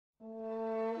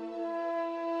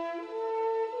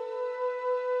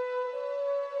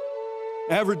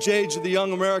Average age of the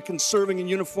young Americans serving in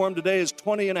uniform today is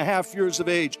 20.5 years of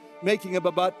age, making him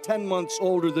about 10 months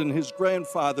older than his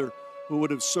grandfather, who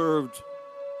would have served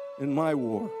in my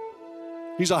war.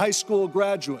 He's a high school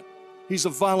graduate. He's a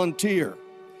volunteer.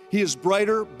 He is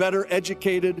brighter, better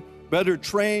educated, better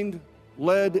trained,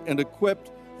 led, and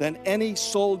equipped than any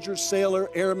soldier, sailor,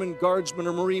 airman, guardsman,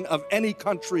 or Marine of any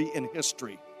country in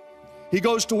history. He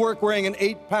goes to work wearing an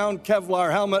 8-pound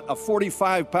Kevlar helmet, a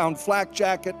 45-pound flak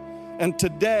jacket, and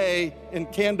today in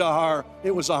Kandahar,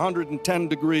 it was 110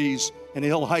 degrees, and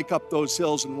he'll hike up those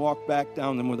hills and walk back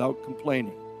down them without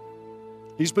complaining.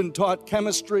 He's been taught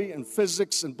chemistry and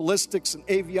physics and ballistics and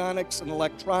avionics and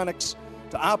electronics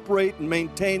to operate and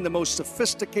maintain the most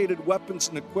sophisticated weapons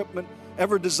and equipment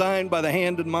ever designed by the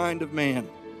hand and mind of man.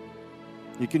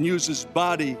 He can use his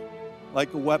body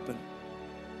like a weapon,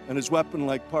 and his weapon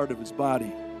like part of his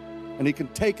body. And he can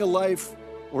take a life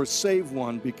or save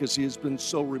one because he has been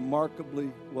so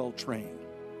remarkably well trained.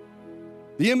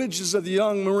 The images of the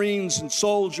young Marines and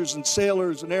soldiers and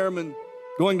sailors and airmen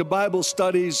going to Bible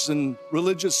studies and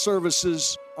religious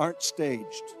services aren't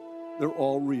staged. They're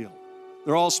all real.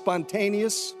 They're all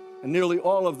spontaneous, and nearly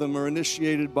all of them are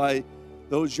initiated by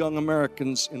those young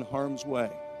Americans in harm's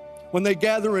way. When they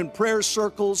gather in prayer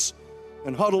circles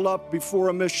and huddle up before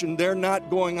a mission, they're not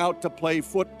going out to play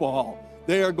football.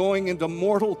 They are going into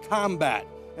mortal combat,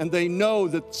 and they know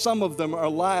that some of them are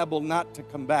liable not to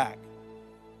come back.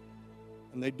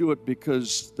 And they do it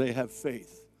because they have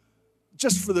faith.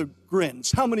 Just for the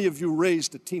grins, how many of you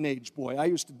raised a teenage boy? I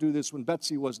used to do this when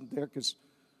Betsy wasn't there because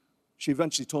she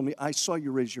eventually told me, I saw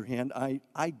you raise your hand.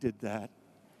 I did that.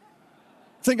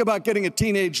 Think about getting a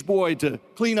teenage boy to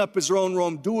clean up his own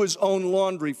room, do his own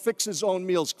laundry, fix his own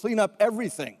meals, clean up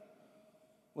everything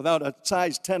without a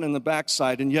size 10 in the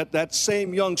backside. And yet that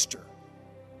same youngster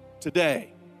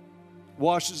today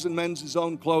washes and mends his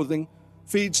own clothing,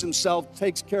 feeds himself,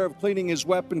 takes care of cleaning his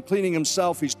weapon, cleaning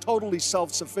himself. He's totally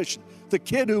self-sufficient. The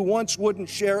kid who once wouldn't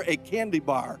share a candy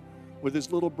bar with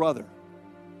his little brother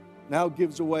now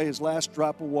gives away his last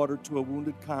drop of water to a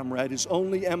wounded comrade, his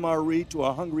only MRE to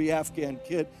a hungry Afghan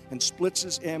kid, and splits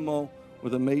his ammo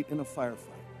with a mate in a firefight.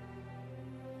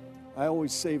 I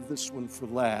always save this one for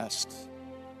last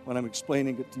when I'm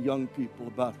explaining it to young people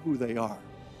about who they are,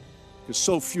 because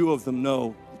so few of them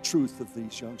know the truth of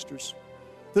these youngsters.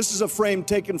 This is a frame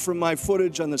taken from my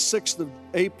footage on the 6th of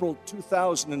April,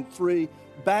 2003.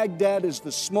 Baghdad is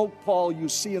the smoke pall you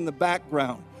see in the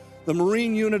background. The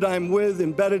Marine unit I'm with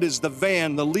embedded is the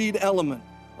van, the lead element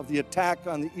of the attack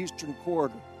on the Eastern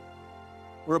Corridor.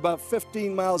 We're about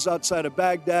 15 miles outside of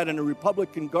Baghdad, and a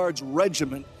Republican Guards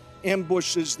regiment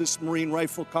ambushes this Marine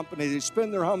rifle company. They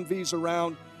spin their Humvees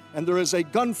around, and there is a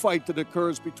gunfight that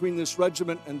occurs between this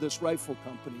regiment and this rifle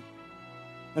company.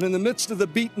 And in the midst of the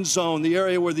beaten zone, the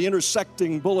area where the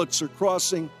intersecting bullets are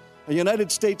crossing, a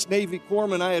United States Navy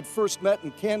corpsman I had first met in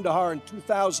Kandahar in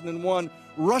 2001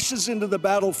 rushes into the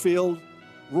battlefield,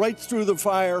 right through the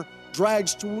fire,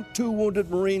 drags two wounded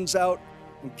Marines out,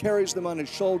 and carries them on his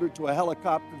shoulder to a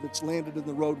helicopter that's landed in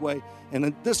the roadway. And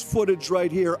in this footage right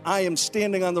here, I am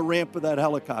standing on the ramp of that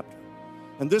helicopter.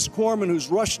 And this corpsman, who's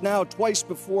rushed now twice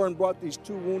before and brought these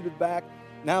two wounded back,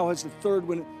 now has the third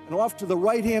one. And off to the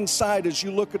right-hand side, as you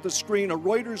look at the screen, a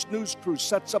Reuters news crew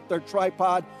sets up their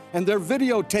tripod, and they're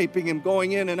videotaping him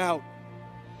going in and out.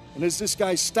 And as this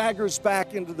guy staggers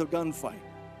back into the gunfight,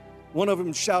 one of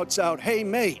them shouts out, "Hey,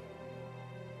 mate,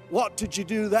 what did you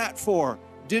do that for?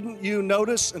 Didn't you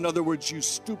notice?" In other words, you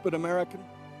stupid American.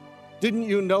 Didn't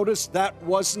you notice that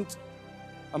wasn't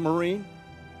a Marine?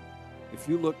 If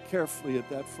you look carefully at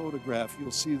that photograph,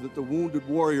 you'll see that the wounded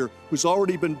warrior who's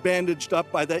already been bandaged up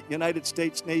by that United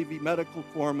States Navy medical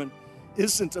corpsman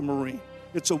isn't a Marine.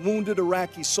 It's a wounded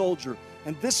Iraqi soldier.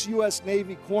 And this U.S.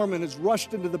 Navy corpsman has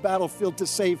rushed into the battlefield to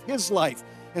save his life.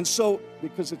 And so,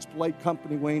 because it's polite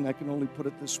company, Wayne, I can only put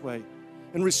it this way.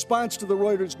 In response to the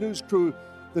Reuters news crew,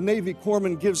 the Navy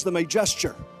corpsman gives them a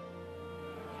gesture.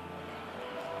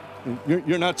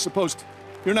 You're not supposed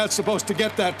to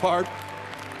get that part.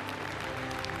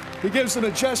 He gives them a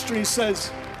gesture. He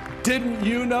says, "Didn't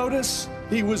you notice?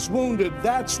 He was wounded.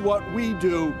 That's what we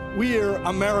do. We're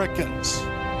Americans."